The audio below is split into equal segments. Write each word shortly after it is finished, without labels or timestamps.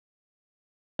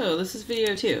this is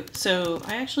video 2. So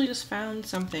I actually just found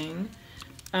something.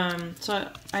 So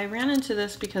I ran into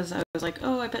this because I was like,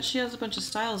 oh, I bet she has a bunch of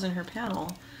styles in her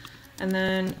panel. And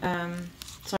then,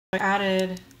 so I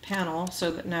added panel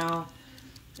so that now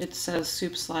it says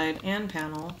soup slide and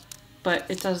panel, but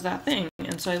it does that thing.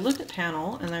 And so I look at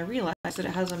panel and I realize that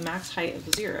it has a max height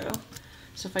of 0.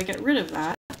 So if I get rid of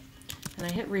that and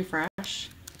I hit refresh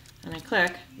and I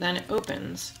click, then it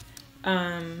opens.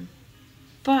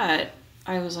 But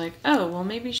I was like, oh, well,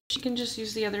 maybe she can just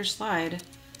use the other slide.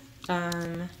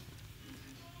 But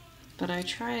I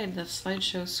tried the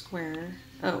slideshow square.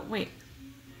 Oh, wait.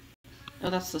 Oh,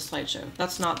 that's the slideshow.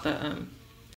 That's not the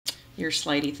your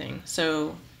slidey thing.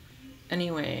 So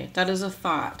anyway, that is a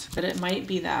thought, but it might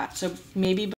be that. So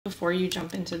maybe before you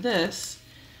jump into this,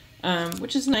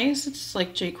 which is nice, it's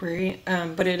like jQuery,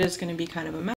 but it is going to be kind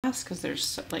of a mess because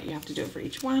there's like you have to do it for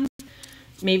each one.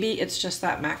 Maybe it's just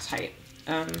that max height.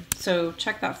 So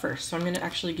check that first. So I'm going to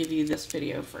actually give you this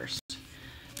video first.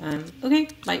 Okay,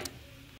 bye.